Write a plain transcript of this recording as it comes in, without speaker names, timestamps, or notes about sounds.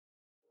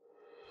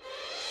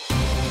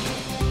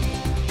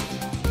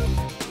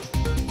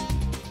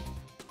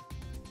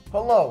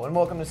Hello and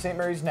welcome to St.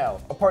 Mary's Now,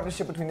 a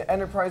partnership between the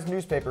Enterprise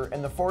newspaper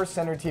and the Forrest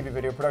Center TV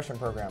video production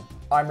program.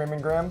 I'm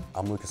Raymond Graham.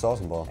 I'm Lucas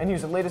Ausenbaugh. And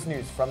here's the latest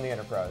news from the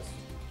Enterprise.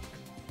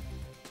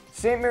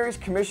 St. Mary's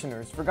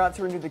commissioners forgot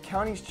to renew the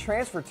county's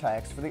transfer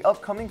tax for the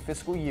upcoming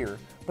fiscal year,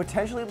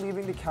 potentially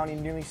leaving the county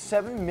nearly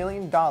 $7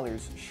 million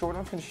short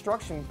on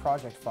construction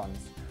project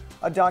funds.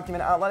 A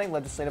document outlining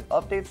legislative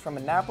updates from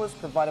Annapolis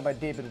provided by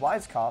David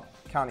Weiskopf,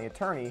 county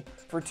attorney,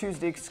 for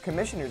Tuesday's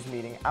commissioners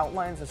meeting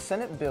outlines a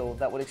Senate bill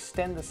that would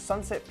extend the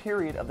sunset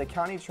period of the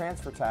county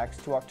transfer tax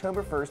to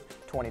October 1st,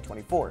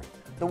 2024.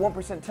 The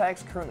 1%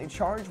 tax currently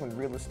charged when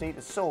real estate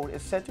is sold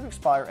is set to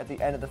expire at the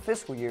end of the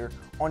fiscal year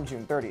on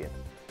June 30th.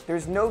 There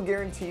is no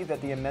guarantee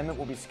that the amendment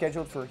will be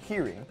scheduled for a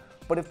hearing,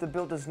 but if the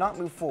bill does not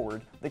move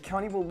forward, the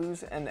county will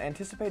lose an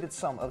anticipated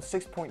sum of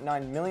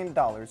 $6.9 million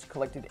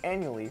collected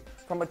annually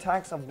from a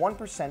tax of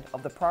 1%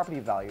 of the property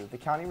value the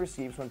county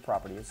receives when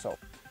property is sold.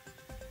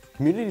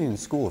 Community and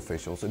school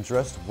officials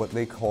addressed what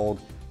they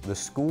called the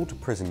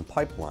school-to-prison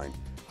pipeline,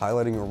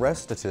 highlighting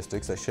arrest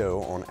statistics that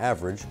show, on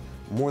average,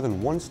 more than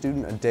one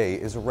student a day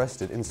is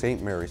arrested in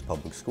St. Mary's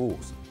public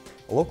schools.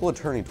 A local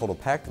attorney told a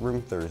packed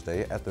room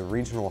Thursday at the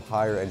Regional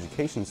Higher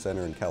Education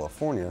Center in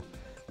California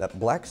that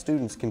black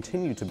students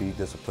continue to be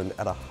disciplined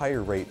at a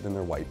higher rate than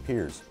their white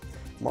peers.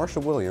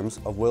 Marsha Williams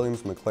of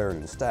Williams, McLaren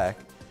and Stack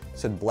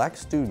said black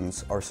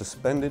students are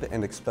suspended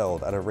and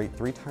expelled at a rate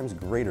 3 times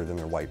greater than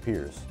their white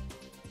peers.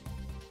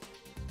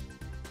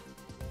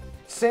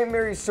 St.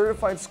 Mary's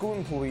certified school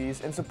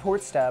employees and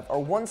support staff are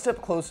one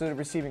step closer to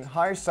receiving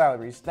higher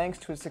salaries thanks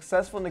to a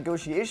successful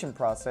negotiation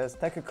process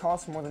that could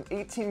cost more than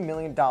 $18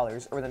 million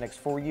over the next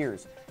 4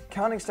 years,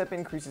 counting step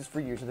increases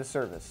for years of the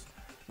service.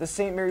 The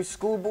St. Mary's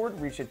School Board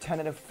reached a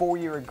tentative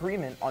 4-year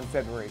agreement on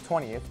February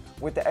 20th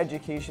with the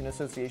Education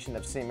Association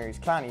of St. Mary's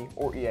County,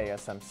 or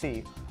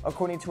EASMC,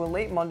 according to a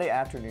late Monday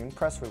afternoon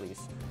press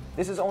release.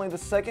 This is only the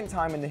second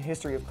time in the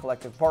history of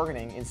collective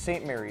bargaining in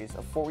St. Mary's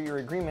a 4-year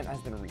agreement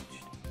has been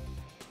reached.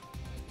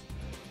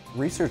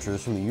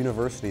 Researchers from the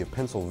University of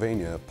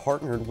Pennsylvania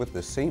partnered with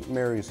the St.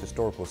 Mary's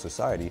Historical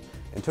Society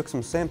and took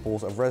some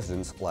samples of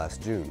residents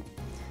last June.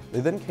 They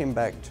then came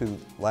back to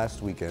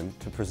last weekend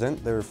to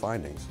present their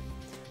findings.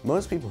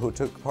 Most people who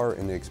took part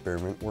in the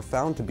experiment were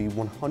found to be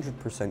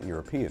 100%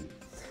 European.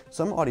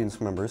 Some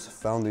audience members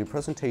found the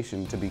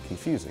presentation to be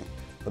confusing,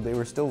 but they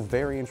were still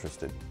very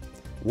interested.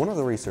 One of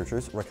the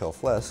researchers, Raquel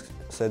Flesk,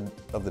 said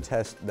of the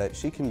test that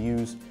she can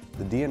use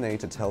the DNA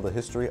to tell the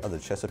history of the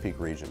Chesapeake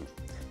region.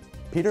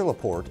 Peter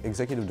Laporte,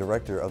 executive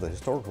director of the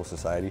Historical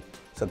Society,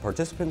 said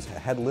participants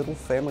had little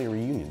family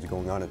reunions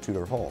going on at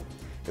Tudor Hall.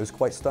 It was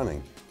quite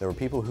stunning. There were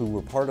people who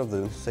were part of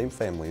the same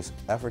families,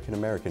 African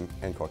American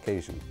and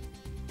Caucasian.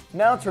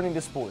 Now turning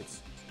to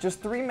sports.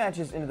 Just 3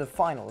 matches into the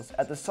finals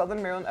at the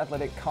Southern Maryland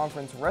Athletic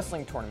Conference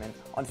Wrestling Tournament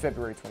on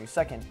February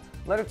 22nd,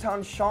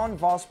 Lettertown's Sean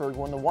Vosberg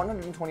won the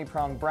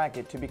 120-pound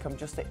bracket to become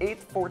just the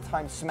 8th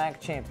 4-time SMAC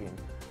champion.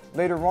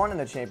 Later on in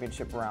the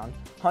championship round,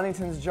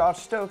 Huntington's Josh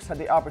Stokes had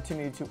the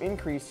opportunity to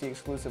increase the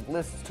exclusive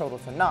list's total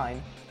to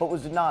 9, but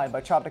was denied by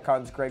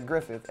Chopticon's Greg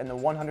Griffith in the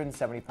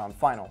 170-pound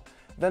final.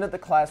 Then at the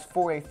Class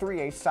 4A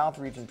 3A South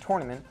Region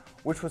Tournament,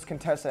 which was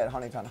contested at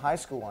Huntington High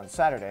School on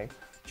Saturday,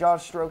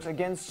 Josh Stokes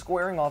again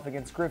squaring off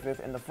against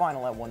Griffith in the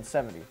final at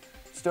 170.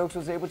 Stokes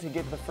was able to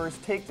get the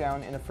first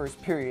takedown in the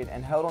first period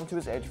and held onto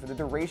his edge for the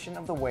duration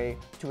of the way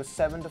to a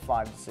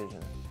 7-5 decision.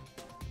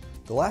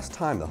 The last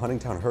time the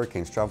Huntington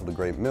Hurricanes traveled to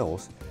Great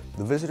Mills,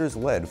 the visitors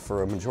led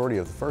for a majority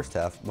of the first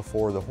half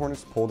before the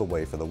Hornets pulled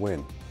away for the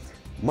win.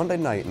 Monday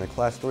night in the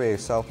Class 3A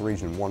South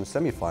Region 1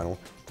 semifinal,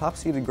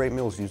 top-seeded Great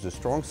Mills used a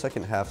strong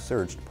second-half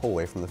surge to pull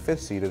away from the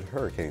 5th-seeded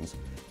Hurricanes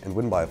and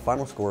win by a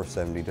final score of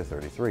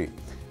 70-33.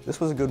 This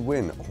was a good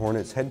win,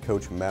 Hornets head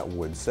coach Matt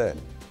Wood said.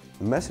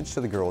 The message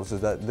to the girls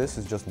is that this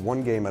is just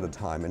one game at a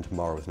time and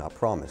tomorrow is not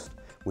promised.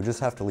 We just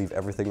have to leave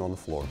everything on the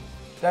floor.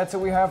 That's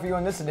what we have for you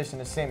on this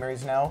edition of St.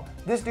 Mary's Now.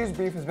 This news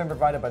brief has been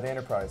provided by the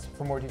Enterprise.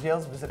 For more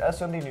details, visit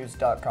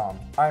smdnews.com.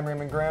 I'm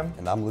Raymond Graham.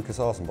 And I'm Lucas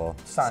Ausenbaugh.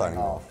 Signing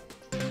off.